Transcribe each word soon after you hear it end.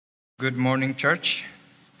Good morning, church.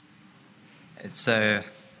 It's a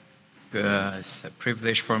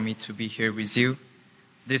privilege for me to be here with you.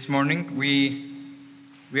 This morning,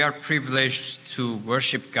 we are privileged to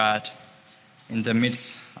worship God in the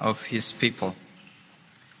midst of His people.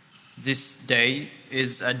 This day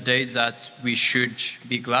is a day that we should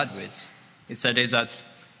be glad with. It's a day that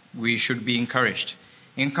we should be encouraged.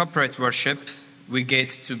 In corporate worship, we get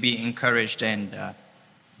to be encouraged and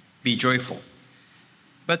be joyful.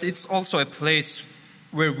 But it's also a place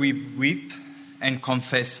where we weep and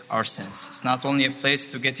confess our sins. It's not only a place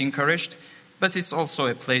to get encouraged, but it's also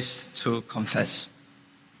a place to confess.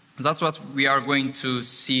 That's what we are going to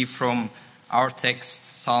see from our text,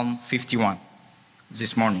 Psalm 51,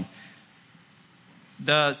 this morning.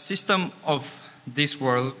 The system of this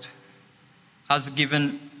world has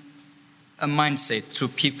given a mindset to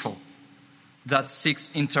people that seeks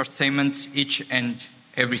entertainment each and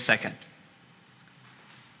every second.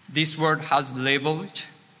 This world has labeled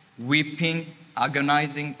weeping,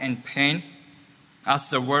 agonizing, and pain as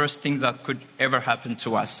the worst thing that could ever happen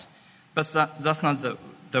to us. But that's not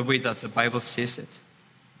the way that the Bible sees it.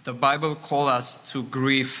 The Bible calls us to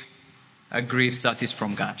grieve, a grief that is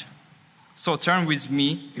from God. So turn with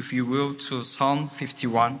me, if you will, to Psalm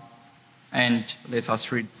 51, and let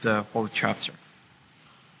us read the whole chapter.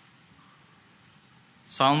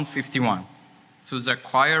 Psalm 51, to the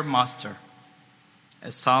choir master,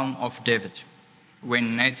 a psalm of David,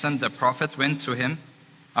 when Nathan the prophet went to him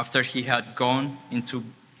after he had gone into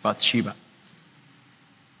Bathsheba.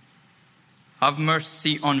 Have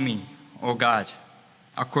mercy on me, O God,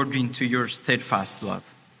 according to your steadfast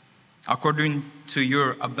love, according to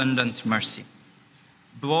your abundant mercy.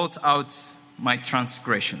 Blot out my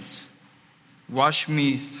transgressions. Wash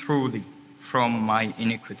me thoroughly from my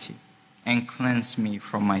iniquity, and cleanse me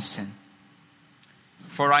from my sin.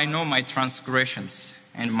 For I know my transgressions,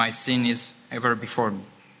 and my sin is ever before me.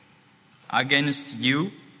 Against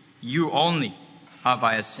you, you only have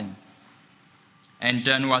I sinned, and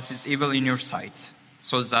done what is evil in your sight,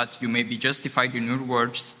 so that you may be justified in your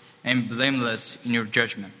words and blameless in your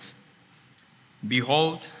judgment.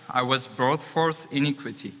 Behold, I was brought forth in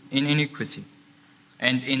iniquity,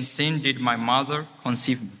 and in sin did my mother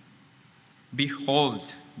conceive me.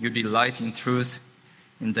 Behold, you delight in truth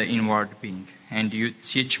in the inward being, and you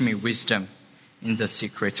teach me wisdom in the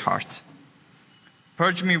secret heart.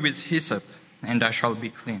 Purge me with hyssop, and I shall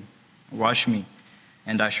be clean. Wash me,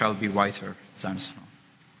 and I shall be whiter than snow.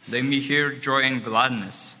 Let me hear joy and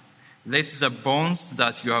gladness. Let the bones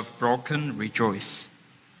that you have broken rejoice.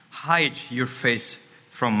 Hide your face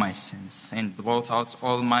from my sins, and blot out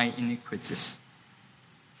all my iniquities.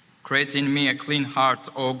 Create in me a clean heart,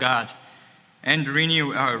 O God, and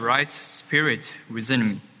renew a right spirit within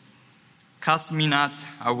me. Cast me not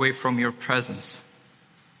away from your presence,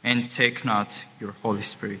 and take not your Holy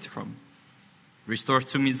Spirit from me. Restore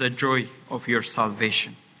to me the joy of your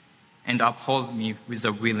salvation, and uphold me with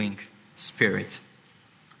a willing spirit.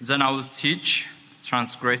 Then I will teach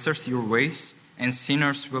transgressors your ways, and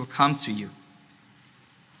sinners will come to you.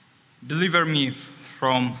 Deliver me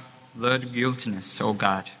from blood guiltiness, O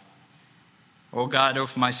God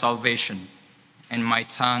of my salvation, and my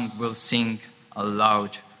tongue will sing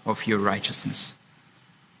aloud of your righteousness.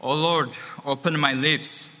 O Lord, open my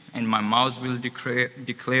lips, and my mouth will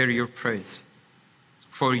declare your praise.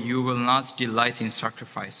 For you will not delight in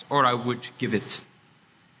sacrifice, or I would give it.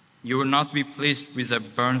 You will not be pleased with a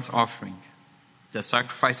burnt offering. The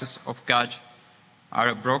sacrifices of God are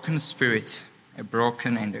a broken spirit, a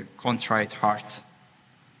broken and a contrite heart.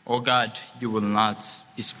 O God, you will not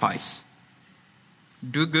despise.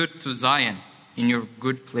 Do good to Zion in your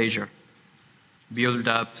good pleasure. Build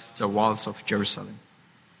up the walls of Jerusalem.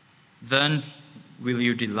 Then will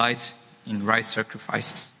you delight in right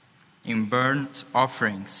sacrifices, in burnt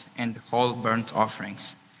offerings and whole burnt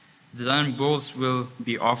offerings. Then bulls will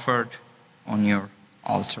be offered on your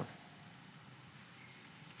altar.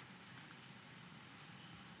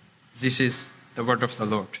 This is the word of the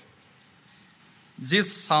Lord.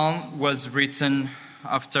 This psalm was written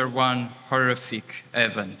after one horrific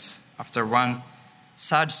event, after one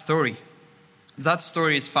sad story. That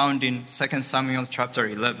story is found in 2 Samuel chapter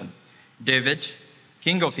 11. David,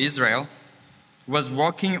 king of Israel, was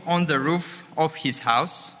walking on the roof of his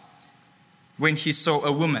house when he saw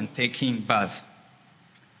a woman taking a bath.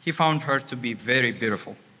 He found her to be very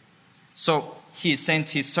beautiful. So he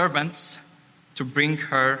sent his servants to bring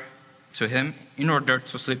her to him in order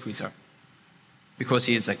to sleep with her, because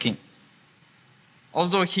he is a king.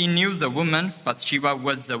 Although he knew the woman, Bathsheba,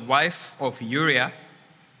 was the wife of Uriah,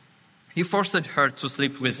 he forced her to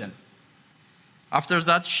sleep with him. After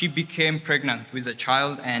that, she became pregnant with a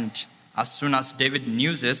child, and as soon as David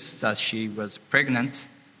knew this, that she was pregnant,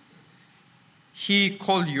 he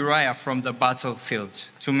called Uriah from the battlefield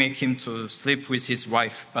to make him to sleep with his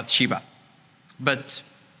wife Bathsheba. But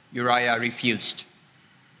Uriah refused.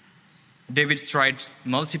 David tried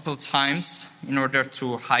multiple times in order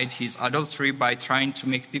to hide his adultery by trying to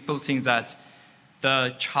make people think that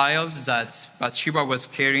the child that Bathsheba was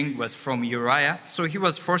carrying was from Uriah, so he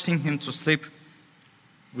was forcing him to sleep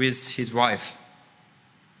with his wife.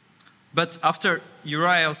 But after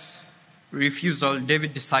Uriah's refusal,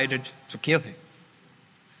 David decided to kill him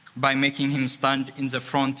by making him stand in the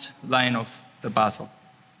front line of the battle.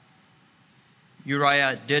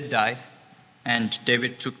 Uriah did die, and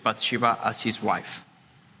David took Bathsheba as his wife.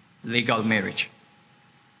 Legal marriage.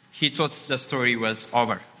 He thought the story was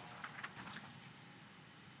over.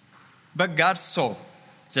 But God saw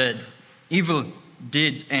the evil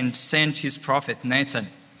deed and sent his prophet Nathan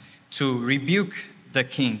to rebuke the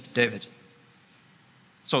king David.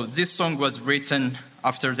 So this song was written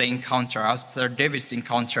after David's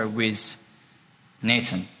encounter with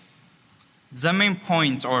Nathan. The main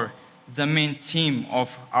point or the main theme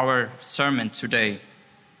of our sermon today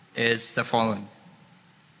is the following.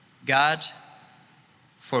 God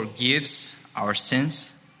forgives our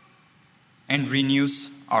sins and renews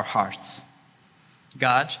our hearts.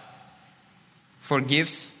 God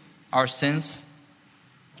forgives our sins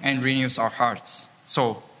and renews our hearts.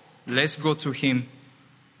 So let's go to him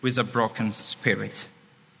with a broken spirit.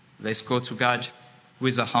 Let's go to God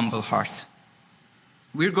with a humble heart.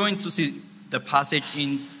 We're going to see the passage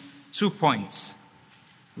in 2 points.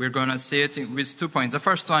 We're going to see it with 2 points. The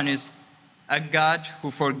first one is a God who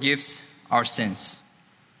forgives our sins.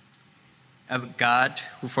 A God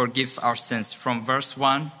who forgives our sins from verse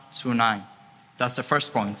 1 to 9. That's the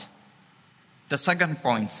first point. The second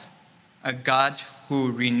point, a God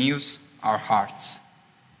who renews our hearts.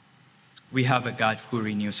 We have a God who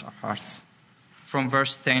renews our hearts. From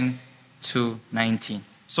verse 10 to 19.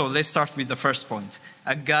 So let's start with the first point.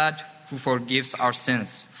 A God who forgives our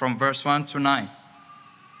sins. From verse 1 to 9.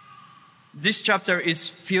 This chapter is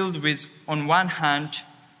filled with, on one hand,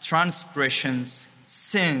 transgressions,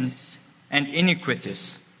 sins, and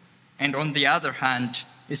iniquities. And on the other hand,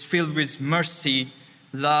 is filled with mercy,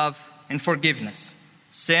 love, and forgiveness.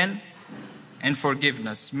 Sin and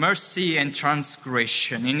forgiveness, mercy and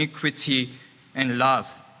transgression, iniquity and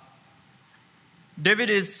love.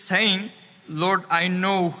 David is saying, Lord, I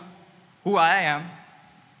know who I am,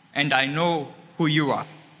 and I know who you are.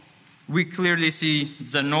 We clearly see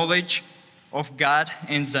the knowledge of God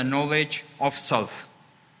and the knowledge of self.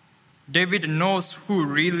 David knows who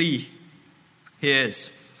really he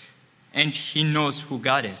is, and he knows who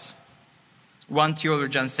God is. One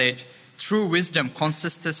theologian said, true wisdom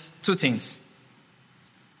consists of 2 things: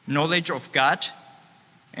 knowledge of God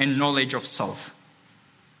and knowledge of self.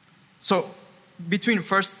 So, between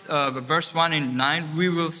verse 1 and 9, we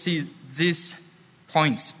will see these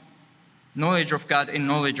points: knowledge of God and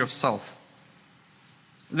knowledge of self.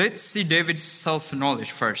 Let's see David's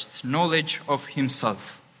self-knowledge first, knowledge of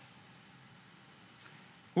himself.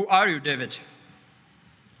 Who are you, David?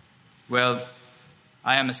 Well,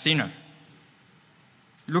 I am a sinner.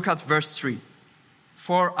 Look at verse 3.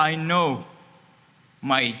 For I know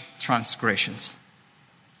my transgressions.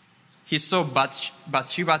 He saw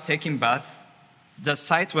Bathsheba taking bath. The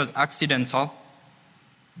sight was accidental,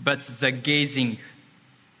 but the gazing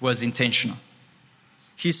was intentional.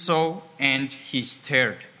 He saw and he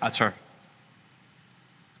stared at her.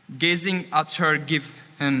 Gazing at her gave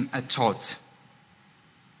him a thought.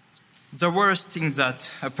 The worst thing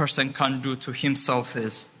that a person can do to himself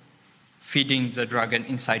is feeding the dragon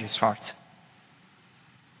inside his heart.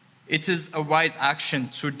 It is a wise action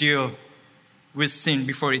to deal with sin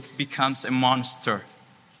before it becomes a monster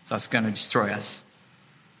that's going to destroy us.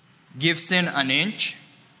 Give sin an inch,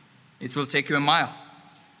 it will take you a mile.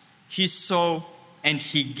 He saw and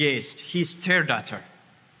he gazed. He stared at her.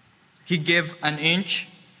 He gave an inch,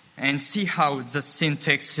 and see how the sin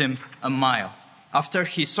takes him a mile. After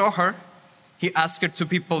he saw her, he asked 2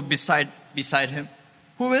 people beside him,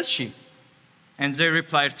 who is she? And they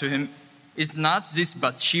replied to him, is not this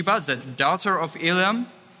Bathsheba, the daughter of Eliam,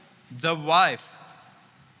 the wife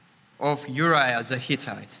of Uriah the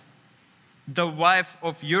Hittite? The wife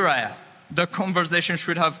of Uriah. The conversation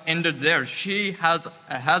should have ended there. She has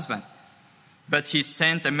a husband, but he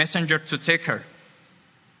sent a messenger to take her.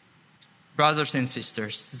 Brothers and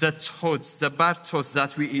sisters, the thoughts, the bad thoughts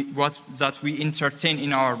that we entertain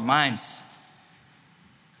in our minds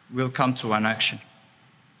will come to an action.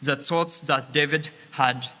 The thoughts that David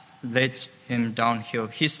had led him downhill.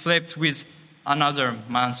 He slept with another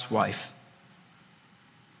man's wife.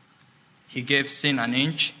 He gave sin an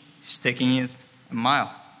inch, he's taking it a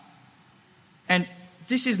mile. And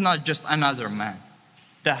this is not just another man.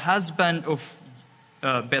 The husband of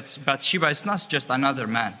Bathsheba is not just another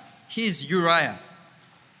man. He is Uriah,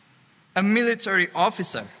 a military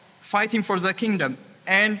officer fighting for the kingdom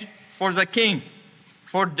and for the king,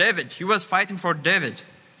 for David. He was fighting for David.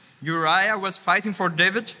 Uriah was fighting for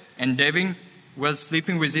David, and David was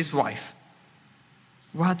sleeping with his wife.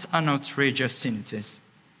 What an outrageous sin it is.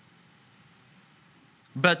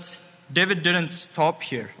 But David didn't stop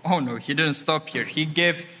here. Oh no, he didn't stop here. He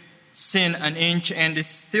gave sin an inch and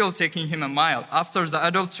it's still taking him a mile. After the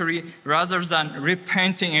adultery, rather than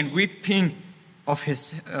repenting and weeping of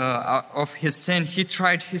his sin, he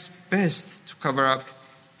tried his best to cover up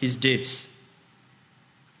his deeds.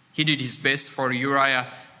 He did his best for Uriah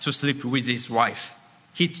to sleep with his wife.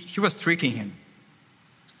 He was tricking him.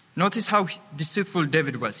 Notice how deceitful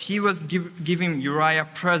David was. He was giving Uriah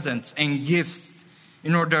presents and gifts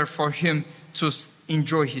in order for him to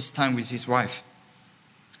enjoy his time with his wife.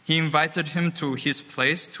 He invited him to his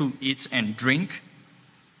place to eat and drink.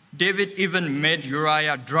 David even made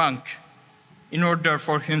Uriah drunk in order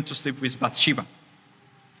for him to sleep with Bathsheba.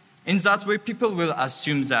 In that way, people will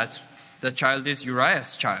assume that the child is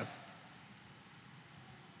Uriah's child.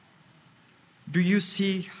 Do you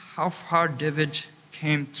see how far David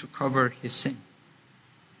came to cover his sin?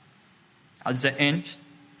 At the end,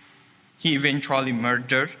 he eventually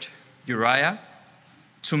murdered Uriah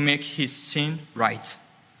to make his sin right.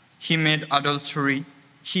 He made adultery,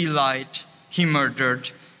 he lied, he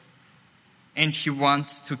murdered, and he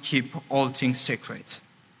wants to keep all things sacred.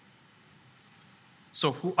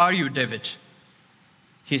 So who are you, David?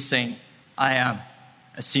 He's saying, I am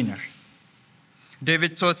a sinner.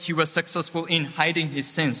 David thought he was successful in hiding his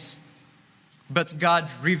sins, but God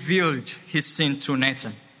revealed his sin to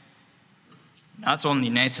Nathan. Not only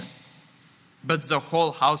Nathan, but the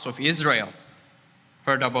whole house of Israel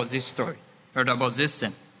heard about this story, heard about this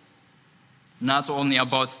sin. Not only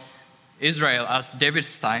about Israel at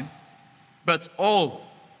David's time, but all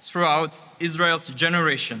throughout Israel's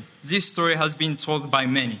generation. This story has been told by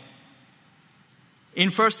many.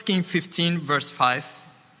 In 1 Kings 15, verse 5,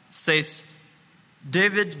 says,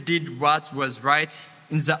 David did what was right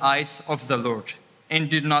in the eyes of the Lord and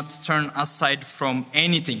did not turn aside from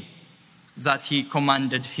anything that he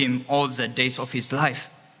commanded him all the days of his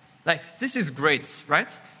life. Like, this is great,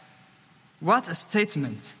 right? What a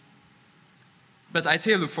statement. But I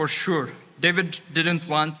tell you for sure, David didn't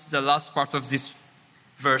want the last part of this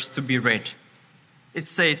verse to be read. It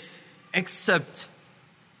says, except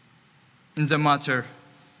in the matter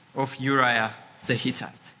of Uriah the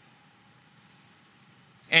Hittite.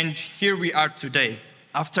 And here we are today,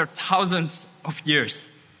 after thousands of years,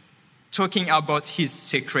 talking about his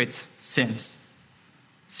secret sins.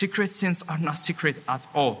 Secret sins are not secret at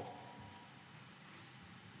all.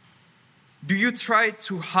 Do you try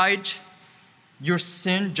to hide your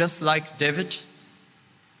sin just like David?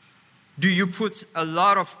 Do you put a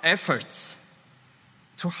lot of efforts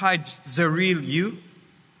to hide the real you?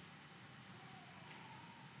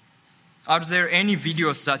 Are there any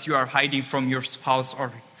videos that you are hiding from your spouse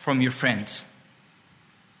or from your friends?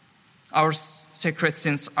 Our secret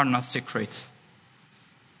sins are not secret.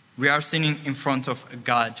 We are sinning in front of a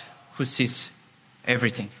God who sees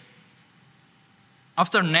everything.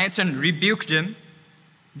 After Nathan rebuked him,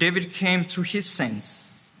 David came to his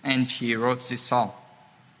senses and he wrote this psalm.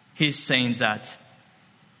 He's saying that,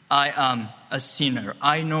 I am a sinner.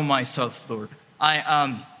 I know myself, Lord. I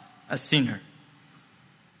am a sinner.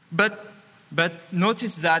 But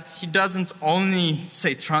notice that he doesn't only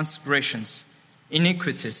say transgressions,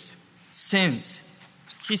 iniquities, sins.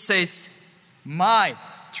 He says, my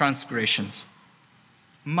transgressions,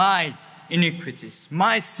 my iniquities,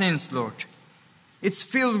 my sins, Lord. It's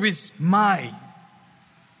filled with my.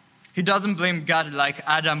 He doesn't blame God like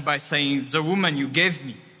Adam by saying, the woman you gave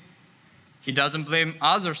me. He doesn't blame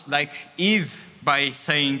others like Eve by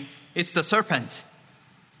saying, it's the serpent.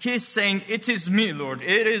 He is saying, it is me, Lord.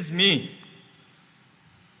 It is me.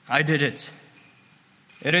 I did it.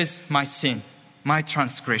 It is my sin, my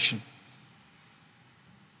transgression.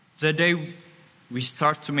 The day we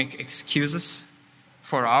start to make excuses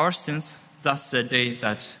for our sins, that's the day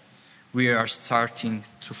that we are starting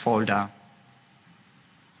to fall down.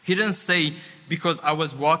 He didn't say, because I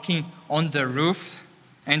was walking on the roof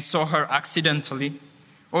and saw her accidentally.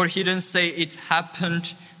 Or he didn't say it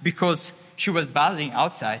happened because she was bathing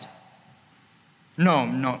outside.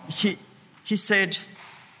 No. He said,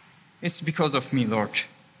 it's because of me, Lord.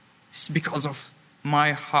 It's because of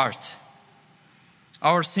my heart.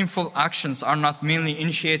 Our sinful actions are not mainly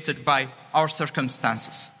initiated by our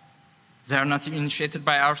circumstances. They are not initiated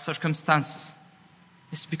by our circumstances.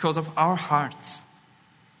 It's because of our hearts.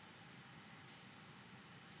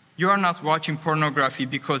 You are not watching pornography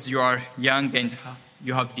because you are young and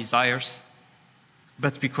you have desires,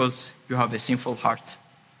 but because you have a sinful heart.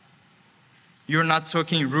 You're not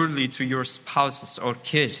talking rudely to your spouses or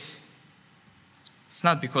kids. It's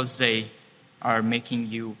not because they are making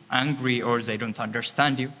you angry or they don't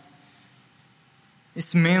understand you.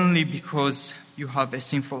 It's mainly because you have a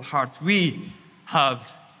sinful heart. We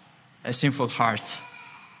have a sinful heart.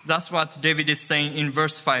 That's what David is saying in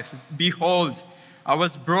verse 5. Behold, I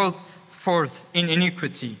was brought forth in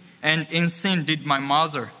iniquity, and in sin did my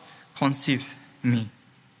mother conceive me.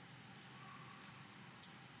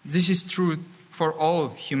 This is true for all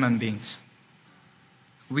human beings.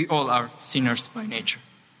 We all are sinners by nature.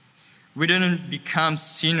 We didn't become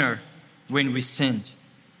sinner when we sinned.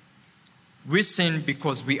 We sin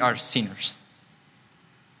because we are sinners.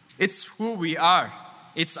 It's who we are.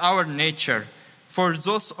 It's our nature. For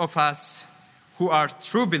those of us who are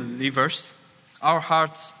true believers, our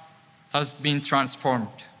hearts have been transformed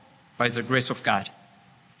by the grace of God.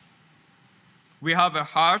 We have a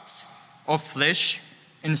heart of flesh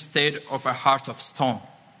instead of a heart of stone.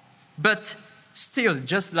 But still,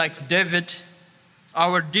 just like David,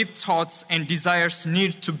 our deep thoughts and desires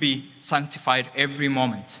need to be sanctified every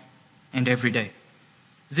moment and every day.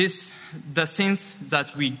 The sins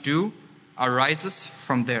that we do arises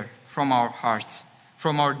from there, from our hearts,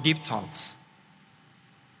 from our deep thoughts.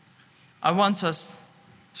 I want us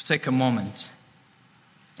to take a moment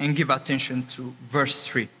and give attention to verse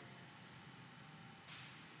 3.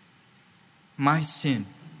 My sin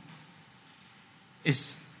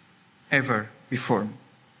is ever before me.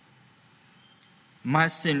 My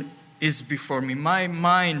sin is before me. My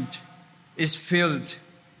mind is filled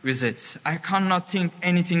with it. I cannot think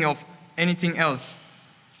anything else.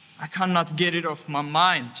 I cannot get it off my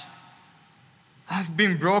mind. I've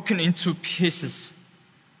been broken into pieces.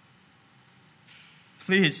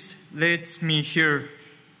 Please let me hear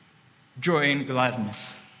joy and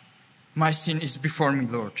gladness. My sin is before me,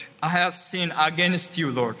 Lord. I have sinned against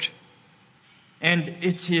you, Lord. And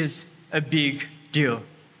it is a big deal.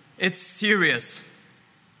 It's serious.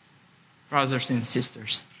 Brothers and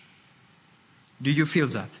sisters, do you feel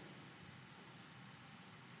that?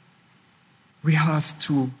 We have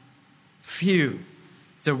to feel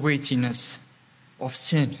the weightiness of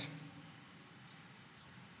sin.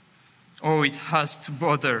 Oh, it has to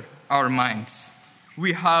bother our minds.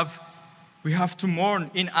 We have to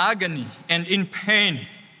mourn in agony and in pain.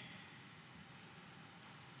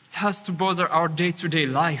 It has to bother our day-to-day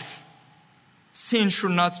life. Sin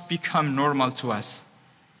should not become normal to us.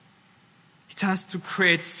 It has to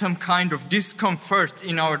create some kind of discomfort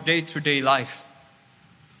in our day-to-day life.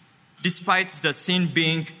 Despite the sin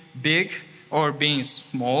being big or being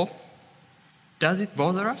small, does it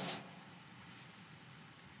bother us?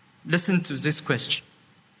 Listen to this question.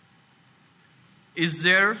 Is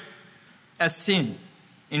there a sin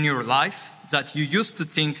in your life that you used to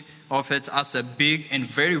think of it as a big and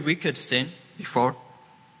very wicked sin before,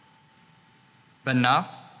 but now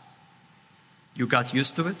you got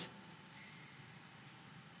used to it?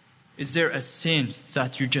 Is there a sin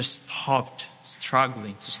that you just stopped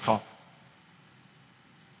struggling to stop?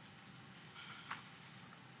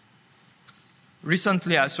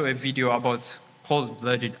 Recently, I saw a video about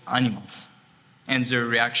cold-blooded animals and their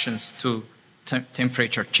reactions to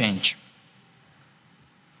temperature change.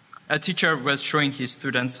 A teacher was showing his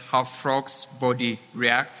students how frogs' body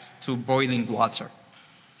reacts to boiling water.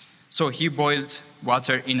 So he boiled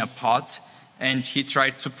water in a pot and he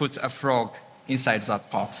tried to put a frog inside that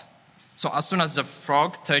pot. So as soon as the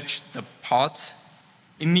frog touched the pot,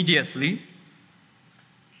 immediately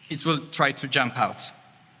it will try to jump out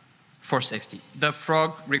for safety. The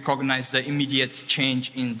frog recognized the immediate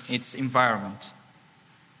change in its environment.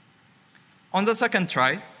 On the second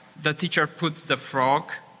try, the teacher put the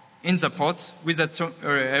frog in the pot with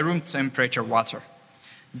a room temperature water.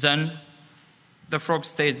 Then the frog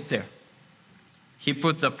stayed there. He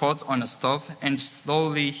put the pot on a stove and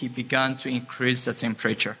slowly he began to increase the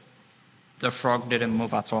temperature. The frog didn't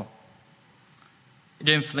move at all. It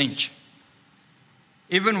didn't flinch.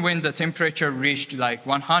 Even when the temperature reached like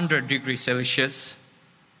 100 degrees Celsius,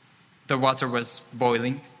 the water was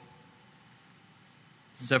boiling.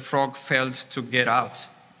 The frog failed to get out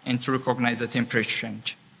and to recognize the temperature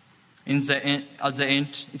change. At the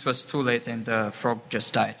end, it was too late and the frog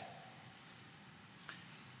just died.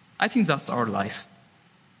 I think that's our life.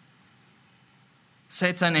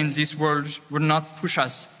 Satan and this world would not push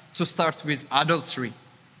us to start with adultery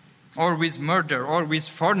or with murder, or with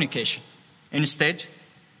fornication. Instead,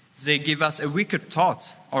 they give us a wicked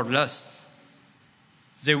thought or lusts.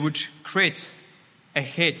 They would create a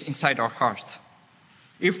hate inside our heart.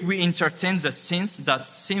 If we entertain the sins that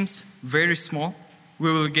seems very small,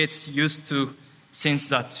 we will get used to sins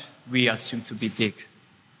that we assume to be big.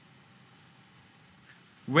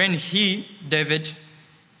 When David,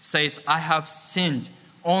 says, I have sinned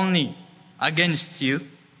only against you,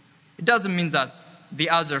 it doesn't mean that the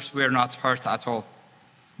others were not hurt at all.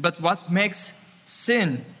 But what makes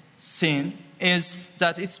sin is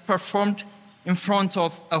that it's performed in front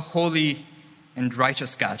of a holy and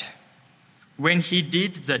righteous God. When he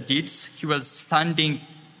did the deeds, he was standing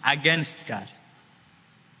against God.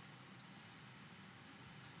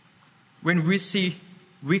 When we see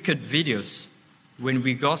wicked videos, when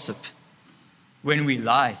we gossip, when we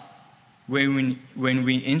lie, when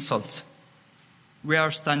we insult, we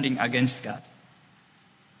are standing against God.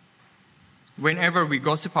 Whenever we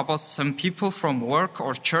gossip about some people from work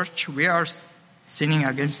or church, we are sinning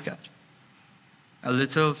against God. A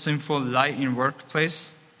little sinful lie in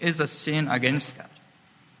workplace is a sin against God.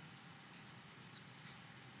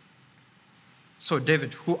 So,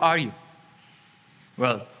 David, who are you?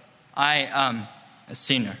 Well, I am a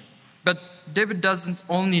sinner. But David doesn't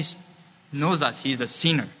only know that he is a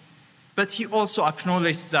sinner, but he also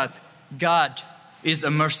acknowledges that God is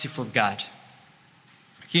a merciful God.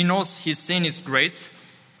 He knows his sin is great,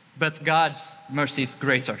 but God's mercy is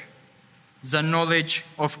greater. The knowledge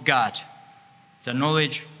of God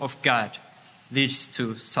leads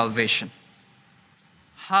to salvation.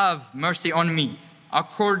 Have mercy on me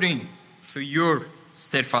according to your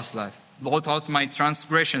steadfast love. Blot out my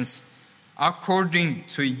transgressions according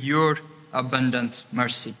to your abundant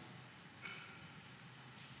mercy.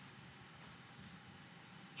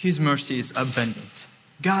 His mercy is abundant.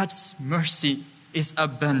 God's mercy is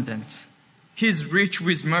abundant. He is rich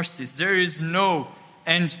with mercies. There is no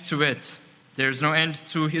end to it. There is no end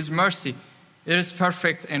to his mercy. It is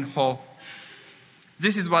perfect and whole.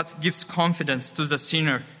 This is what gives confidence to the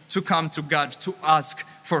sinner to come to God to ask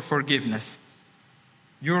for forgiveness.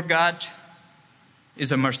 Your God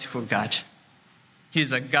is a merciful God. He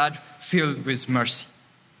is a God filled with mercy.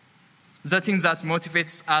 The thing that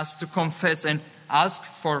motivates us to confess and ask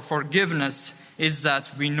for forgiveness is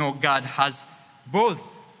that we know God has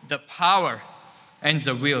both the power and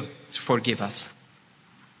the will to forgive us.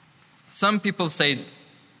 Some people say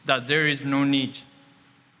that there is no need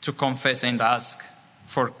to confess and ask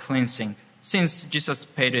for cleansing since Jesus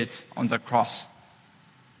paid it on the cross.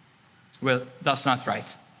 Well, that's not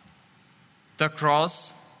right. The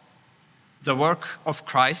cross, the work of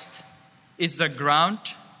Christ, is the ground,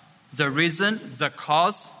 the reason, the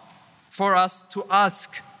cause for us to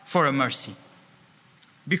ask for a mercy.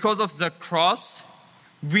 Because of the cross,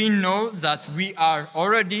 we know that we are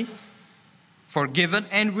already forgiven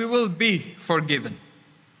and we will be forgiven.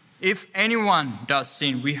 If anyone does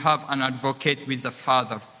sin, we have an advocate with the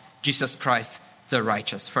Father, Jesus Christ, the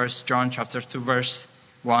righteous. 1 John chapter 2, verse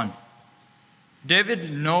 1.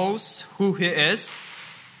 David knows who he is,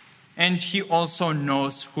 and he also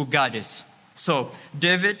knows who God is. So,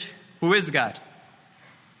 David, who is God?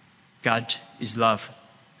 God is love.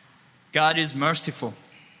 God is merciful.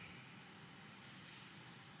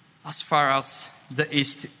 As far as the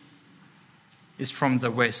east is from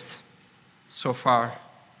the west, so far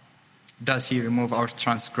does he remove our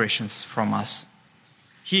transgressions from us.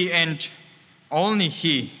 He and only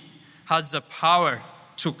he has the power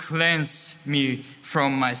to cleanse me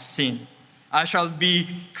from my sin. I shall be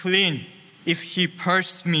clean if he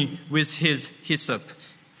purges me with his hyssop.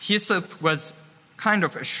 Hyssop was kind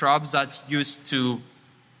of a shrub that used to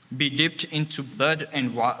be dipped into blood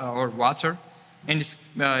and or water, and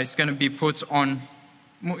it's going to be put on,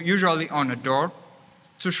 usually on a door,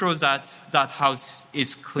 to show that that house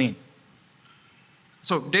is clean.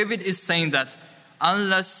 So David is saying that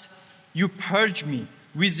unless you purge me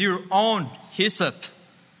with your own hyssop,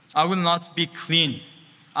 I will not be clean.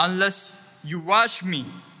 Unless you wash me,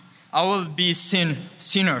 I will be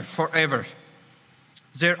sinner forever.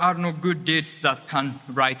 There are no good deeds that can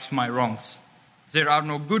right my wrongs. There are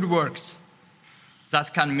no good works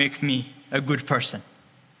that can make me a good person.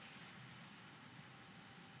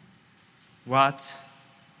 What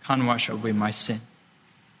can wash away my sin?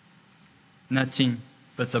 Nothing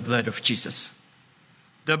but the blood of Jesus.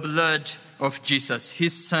 The blood of Jesus,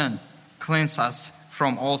 his Son, cleanses us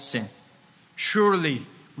from all sin. Surely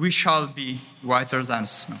we shall be whiter than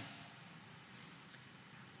snow.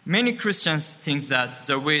 Many Christians think that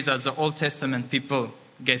the way that the Old Testament people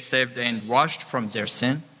get saved and washed from their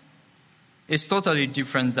sin is totally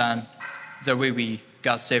different than the way we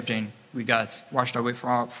got saved and we got washed away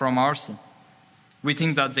from our sin. We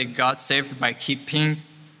think that they got saved by keeping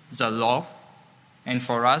the law, and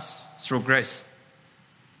for us, through grace.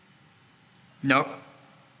 No,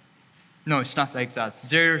 it's not like that.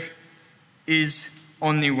 There is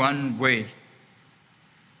only one way.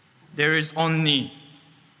 There is only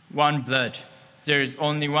one blood. There is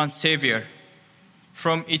only one Savior.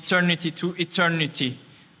 From eternity to eternity,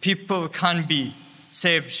 people can be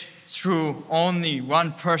saved through only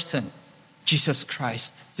one person, Jesus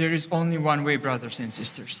Christ. There is only one way, brothers and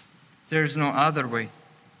sisters. There is no other way.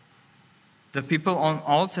 The people on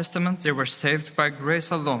Old Testament, they were saved by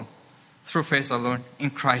grace alone, through faith alone, in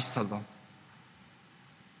Christ alone.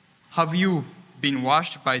 Have you been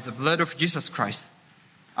washed by the blood of Jesus Christ?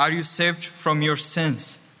 Are you saved from your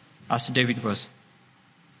sins, as David was?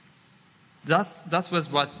 That was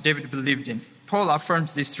what David believed in. Paul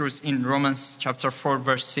affirms this truth in Romans chapter 4,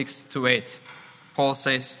 verse 6 to 8. Paul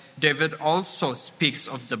says, David also speaks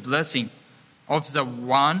of the blessing of the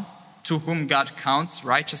one to whom God counts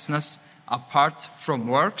righteousness apart from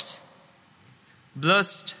works.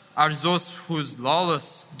 Blessed are those whose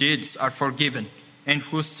lawless deeds are forgiven and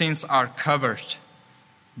whose sins are covered.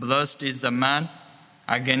 Blessed is the man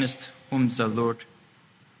against whom the Lord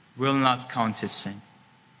will not count his sin.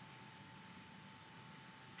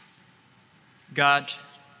 God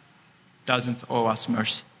doesn't owe us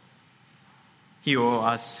mercy. He owes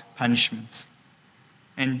us punishment.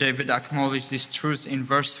 And David acknowledged this truth in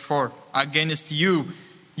verse 4. Against you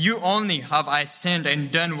only have I sinned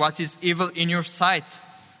and done what is evil in your sight,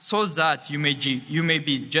 so that you may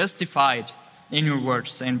be justified in your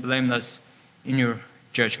words and blameless in your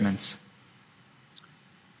judgments.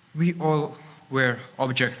 We all were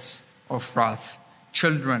objects of wrath,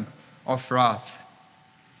 children of wrath.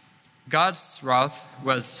 God's wrath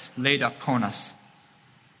was laid upon us,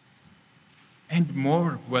 and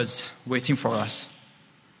more was waiting for us.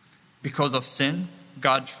 Because of sin,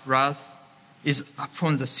 God's wrath is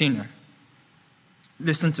upon the sinner.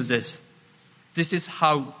 Listen to this. This is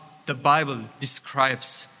how the Bible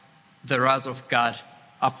describes the wrath of God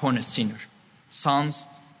upon a sinner. Psalms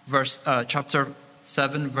chapter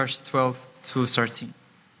 7, verse 12 to 13.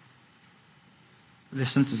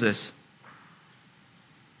 Listen to this.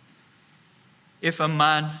 If a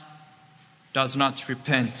man does not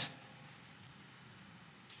repent,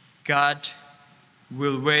 God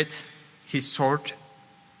will whet his sword.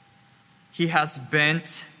 He has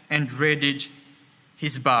bent and readied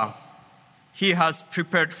his bow. He has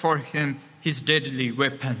prepared for him his deadly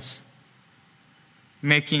weapons,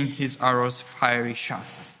 making his arrows fiery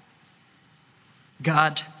shafts.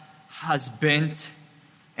 God has bent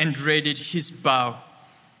and readied his bow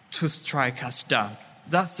to strike us down.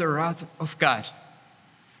 That's the wrath of God.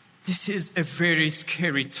 This is a very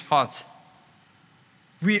scary thought.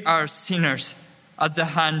 We are sinners at the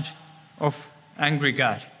hand of angry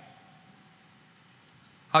God.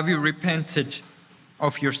 Have you repented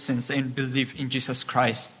of your sins and believed in Jesus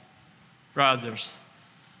Christ? Brothers,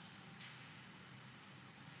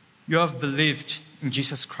 you have believed in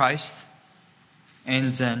Jesus Christ,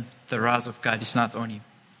 and then the wrath of God is not on you.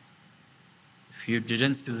 If you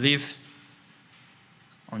didn't believe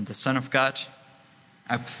on the Son of God,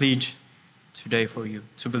 I plead today for you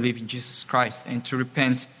to believe in Jesus Christ and to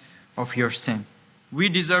repent of your sin. We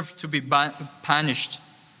deserve to be punished,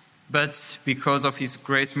 but because of his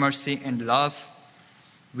great mercy and love,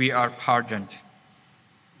 we are pardoned.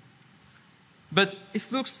 But it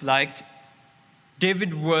looks like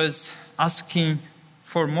David was asking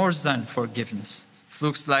for more than forgiveness. It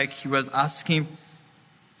looks like he was asking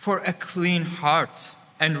for a clean heart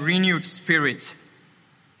and renewed spirit.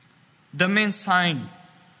 The main sign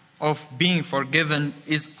of being forgiven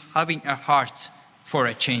is having a heart for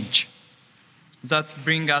a change. That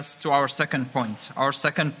brings us to our second point. Our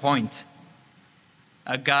second point,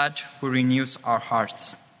 a God who renews our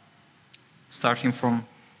hearts. Starting from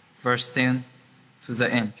verse 10 to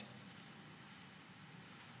the end.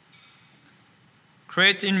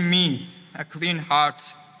 Create in me a clean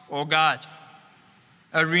heart, O God,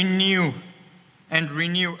 renew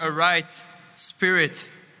a right spirit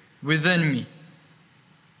within me.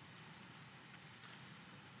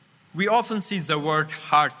 We often see the word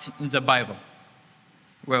heart in the Bible.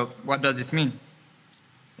 Well, what does it mean?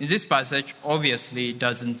 In this passage, obviously, it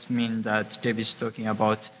doesn't mean that David is talking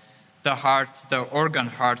about the heart, the organ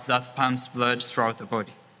heart that pumps blood throughout the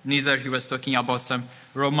body. Neither he was talking about some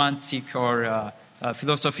romantic or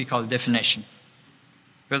philosophical definition.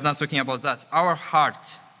 He was not talking about that. Our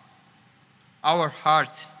heart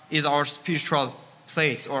is our spiritual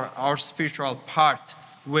place or our spiritual part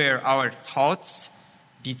where our thoughts,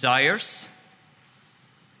 desires,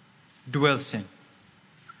 dwells in.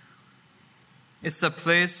 It's a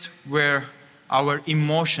place where our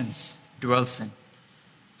emotions dwells in.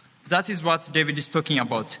 That is what David is talking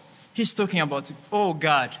about. He's talking about, oh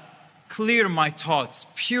God, clear my thoughts,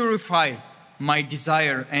 purify my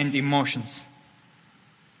desire and emotions.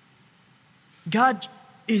 God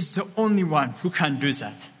is the only one who can do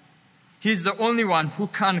that. He is the only one who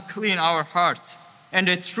can clean our heart. And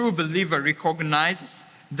a true believer recognizes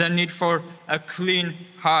the need for a clean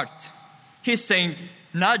heart. He's saying,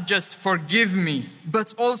 not just forgive me,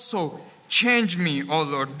 but also change me, O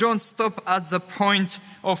Lord. Don't stop at the point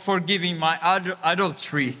of forgiving my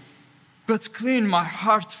adultery, but clean my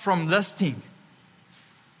heart from lusting.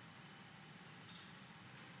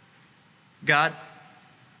 God,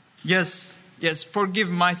 yes, forgive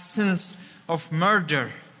my sins of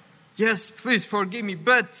murder. Yes, please forgive me,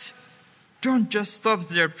 but don't just stop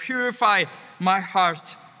there. Purify my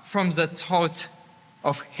heart from the thought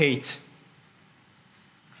of hate.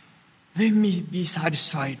 Let me be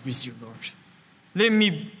satisfied with you, Lord. Let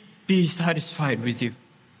me be satisfied with you.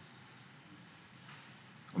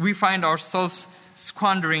 We find ourselves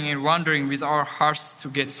squandering and wandering with our hearts to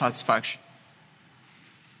get satisfaction.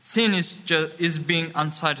 Sin is being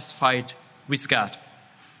unsatisfied with God.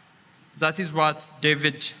 That is what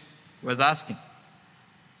David was asking.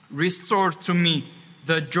 Restore to me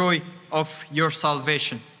the joy of your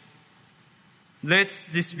salvation. Let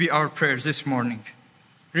this be our prayer this morning.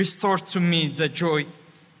 Restore to me the joy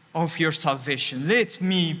of your salvation. Let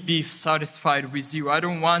me be satisfied with you. I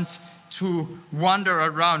don't want to wander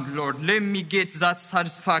around, Lord. Let me get that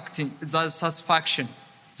satisfaction,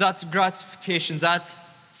 that gratification, that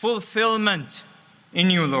fulfillment in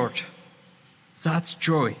you, Lord. That's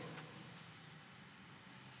joy.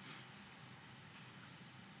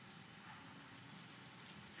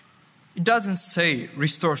 It doesn't say,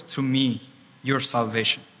 restore to me your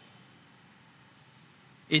salvation.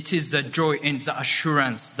 It is the joy and the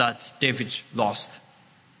assurance that David lost,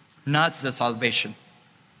 not the salvation.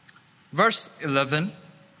 Verse 11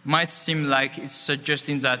 might seem like it's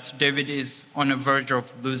suggesting that David is on the verge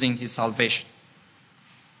of losing his salvation.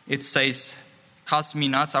 It says, cast me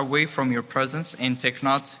not away from your presence and take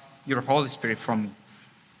not your Holy Spirit from me.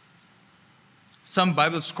 Some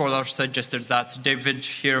Bible scholars suggested that David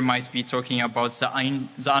here might be talking about the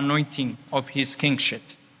anointing of his kingship.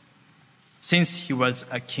 Since he was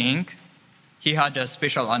a king, he had a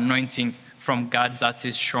special anointing from God that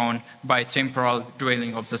is shown by temporal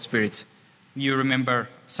dwelling of the Spirit. You remember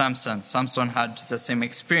Samson. Samson had the same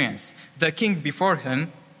experience. The king before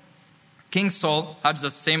him, King Saul, had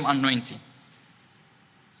the same anointing.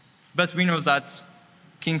 But we know that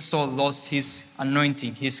King Saul lost his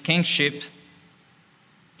anointing, his kingship,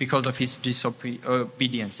 because of his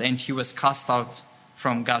disobedience, and he was cast out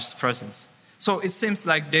from God's presence. So it seems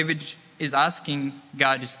like David is asking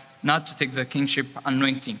God not to take the kingship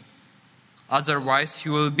anointing. Otherwise, he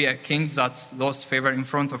will be a king that lost favor in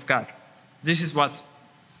front of God. This is what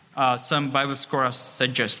some Bible scholars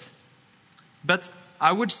suggest. But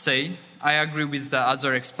I would say I agree with the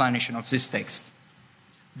other explanation of this text.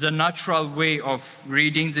 The natural way of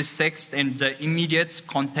reading this text and the immediate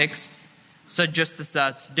context suggests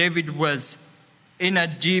that David was in a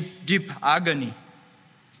deep, deep agony,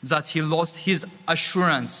 that he lost his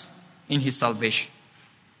assurance in his salvation.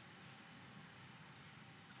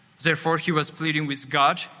 Therefore, he was pleading with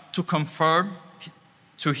God to confirm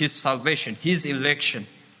to his salvation, his election.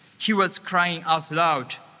 He was crying out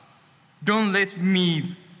loud, don't let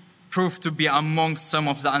me prove to be among some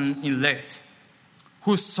of the unelect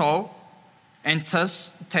who saw and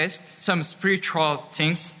test some spiritual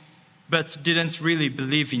things but didn't really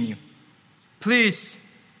believe in you. Please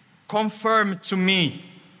confirm to me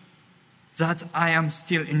that I am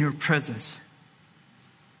still in your presence.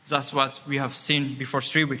 That's what we have seen before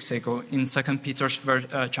 3 weeks ago in 2 Peter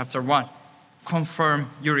chapter 1.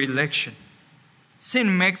 Confirm your election.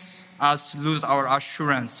 Sin makes us lose our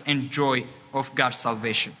assurance and joy of God's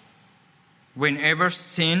salvation. Whenever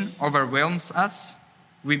sin overwhelms us,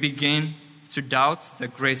 we begin to doubt the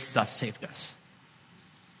grace that saved us.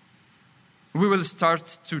 We will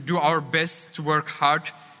start to do our best to work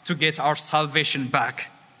hard to get our salvation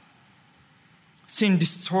back. Sin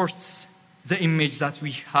distorts the image that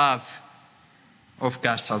we have of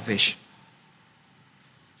God's salvation.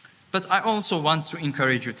 But I also want to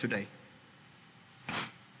encourage you today.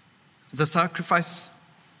 The sacrifice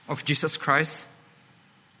of Jesus Christ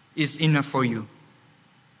is enough for you.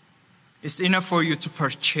 It's enough for you to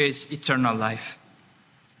purchase eternal life.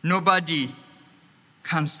 Nobody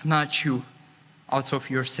can snatch you out of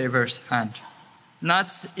your Savior's hand,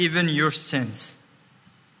 not even your sins.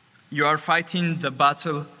 You are fighting the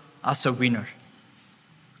battle as a winner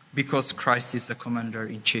because Christ is the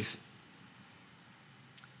commander-in-chief.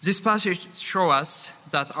 This passage shows us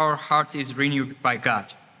that our heart is renewed by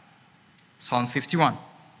God. Psalm 51.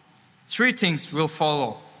 Three things will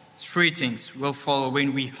follow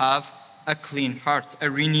when we have a clean heart, a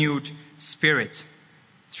renewed spirit.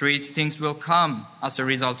 Three things will come as a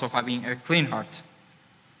result of having a clean heart.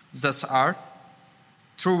 Thus are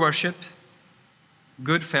true worship,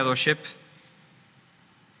 good fellowship,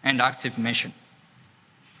 and active mission.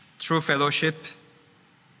 True worship,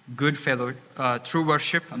 good fellowship,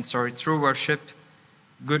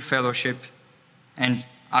 and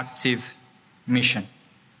active mission.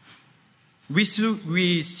 We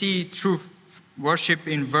see true worship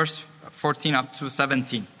in verse 14 up to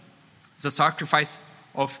 17. The sacrifice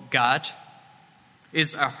of God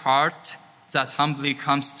is a heart that humbly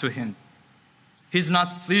comes to him. He's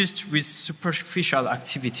not pleased with superficial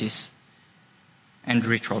activities and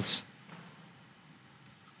rituals.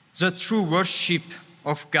 The true worship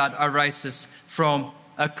of God arises from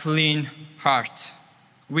a clean heart.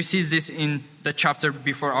 We see this in the chapter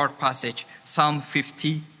before our passage, Psalm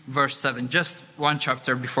 50, verse 7, just one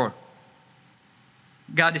chapter before.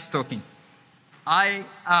 God is talking. I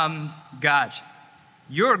am God,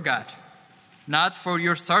 your God. Not for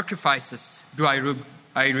your sacrifices do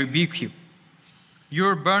I rebuke you.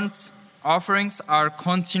 Your burnt offerings are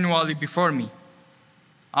continually before me.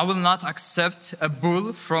 I will not accept a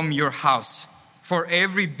bull from your house, for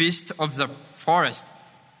every beast of the forest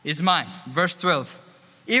is mine. Verse 12.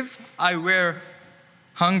 If I were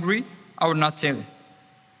hungry, I would not tell you,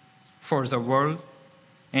 for the world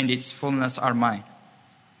and its fullness are mine.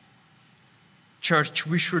 Church,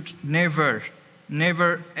 we should never,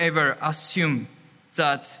 ever assume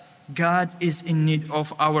that God is in need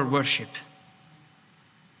of our worship.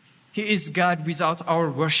 He is God without our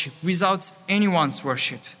worship, without anyone's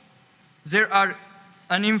worship. There are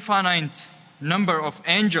an infinite number of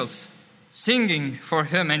angels singing for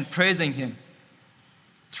him and praising him.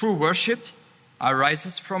 True worship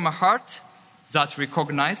arises from a heart that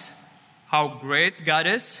recognizes how great God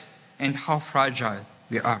is and how fragile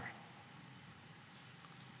we are.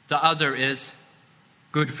 The other is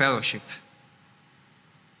good fellowship.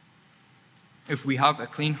 If we have a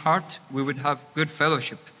clean heart, we would have good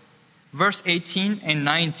fellowship. Verse 18 and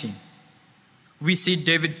 19, we see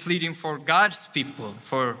David pleading for God's people,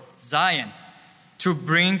 for Zion, to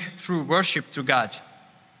bring true worship to God.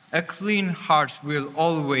 A clean heart will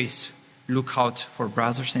always look out for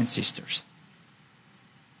brothers and sisters.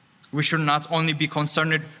 We should not only be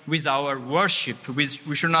concerned with our worship, we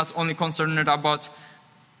should not only concerned about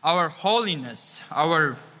our holiness,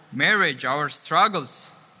 our marriage, our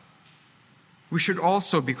struggles. We should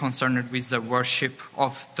also be concerned with the worship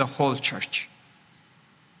of the whole church.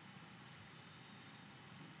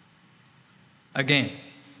 Again,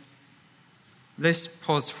 let's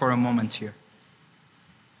pause for a moment here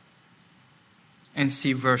and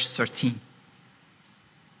see verse 13.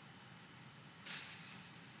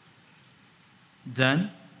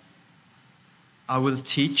 Then I will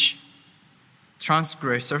teach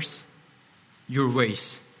transgressors your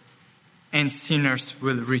ways, and sinners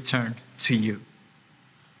will return to you.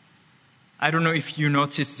 I don't know if you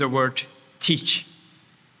noticed the word teach.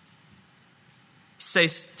 It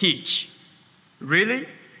says teach. Really?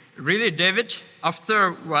 Really, David?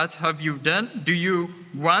 After what have you done? Do you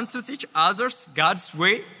want to teach others God's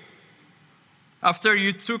way? After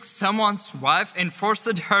you took someone's wife and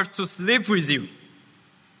forced her to sleep with you,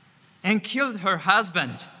 and killed her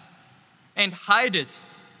husband, and hide it,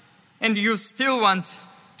 and you still want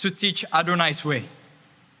to teach Adonai's way.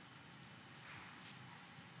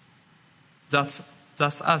 That's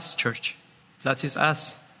us, church. That is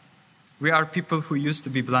us. We are people who used to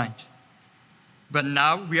be blind. But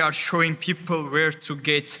now we are showing people where to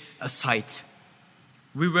get a sight.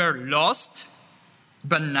 We were lost,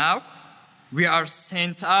 but now we are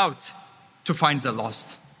sent out to find the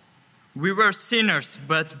lost. We were sinners,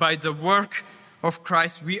 but by the work of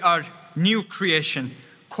Christ, we are new creation,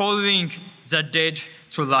 calling the dead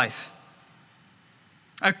to life.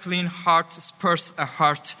 A clean heart spurs a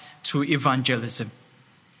heart to evangelism,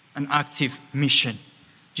 an active mission.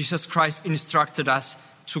 Jesus Christ instructed us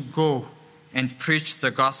to go and preach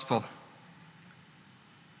the gospel.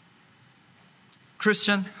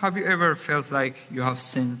 Christian, have you ever felt like you have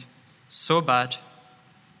sinned so bad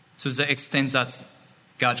to the extent that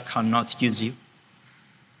God cannot use you?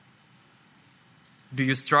 Do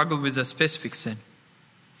you struggle with a specific sin?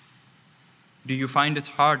 Do you find it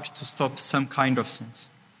hard to stop some kind of sins?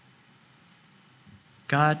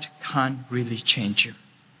 God can really change you.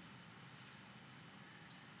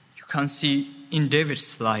 You can see in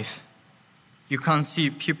David's life. You can see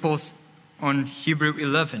people's on Hebrew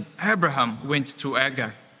 11. Abraham went to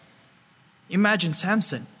Agar. Imagine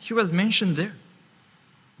Samson. He was mentioned there.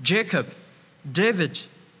 Jacob, David.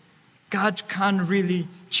 God can really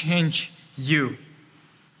change you.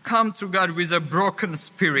 Come to God with a broken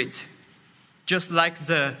spirit, just like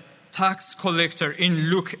the tax collector in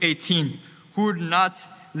Luke 18, who would not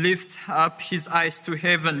lift up his eyes to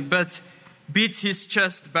heaven, but beat his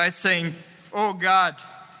chest by saying, "Oh God,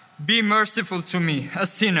 be merciful to me, a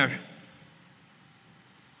sinner."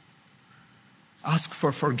 Ask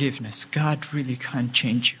for forgiveness. God really can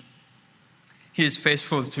change you. He is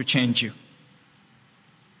faithful to change you.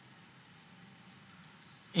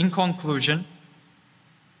 In conclusion,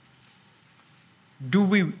 do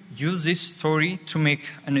we use this story to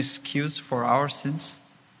make an excuse for our sins?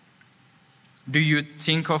 Do you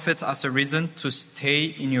think of it as a reason to stay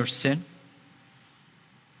in your sin?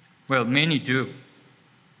 Well, many do.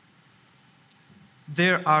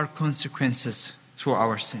 There are consequences to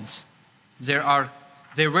our sins. There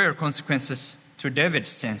were consequences to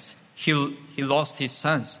David's sins. He lost his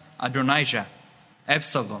sons, Adonijah,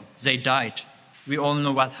 Absalom. They died. We all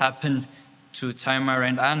know what happened to Tamar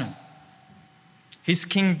and Amnon. His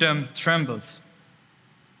kingdom trembled.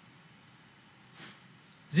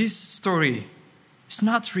 This story is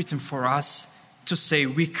not written for us to say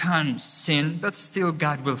we can sin, but still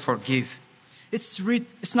God will forgive.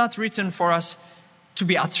 It's not written for us to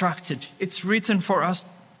be attracted. It's written for us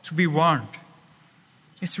to be warned.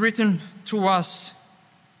 It's written to us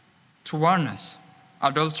to warn us.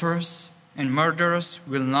 Adulterers and murderers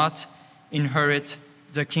will not inherit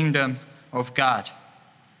the kingdom of God.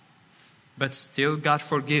 But still God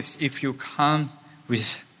forgives. If you come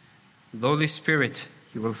with lowly spirit,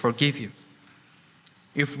 He will forgive you.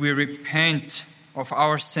 If we repent of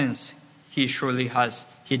our sins, He surely has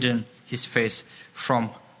hidden His face from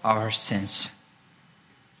our sins.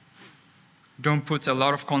 Don't put a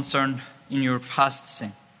lot of concern in your past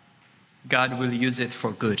sin. God will use it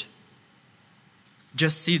for good.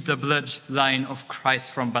 Just see the bloodline of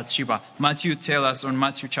Christ from Bathsheba. Matthew tells us on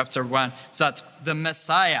Matthew chapter 1 that the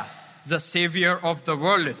Messiah, the Savior of the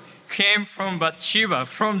world, came from Bathsheba,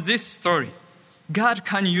 from this story. God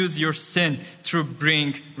can use your sin to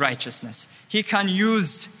bring righteousness. He can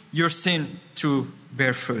use your sin to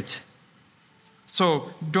bear fruit.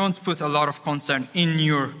 So don't put a lot of concern in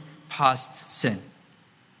your past sin.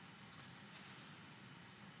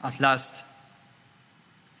 At last,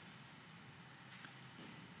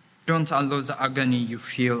 don't allow the agony you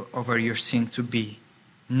feel over your sin to be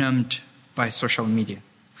numbed by social media,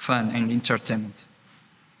 fun, and entertainment.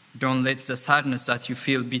 Don't let the sadness that you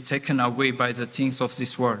feel be taken away by the things of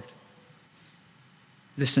this world.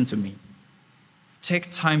 Listen to me. Take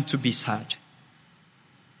time to be sad.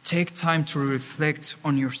 Take time to reflect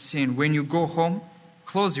on your sin. When you go home,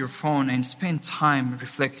 close your phone and spend time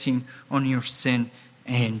reflecting on your sin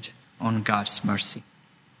and on God's mercy.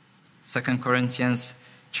 2 Corinthians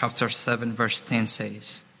chapter 7 verse 10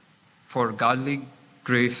 says, "For godly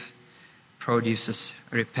grief produces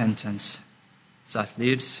repentance that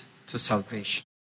leads to salvation."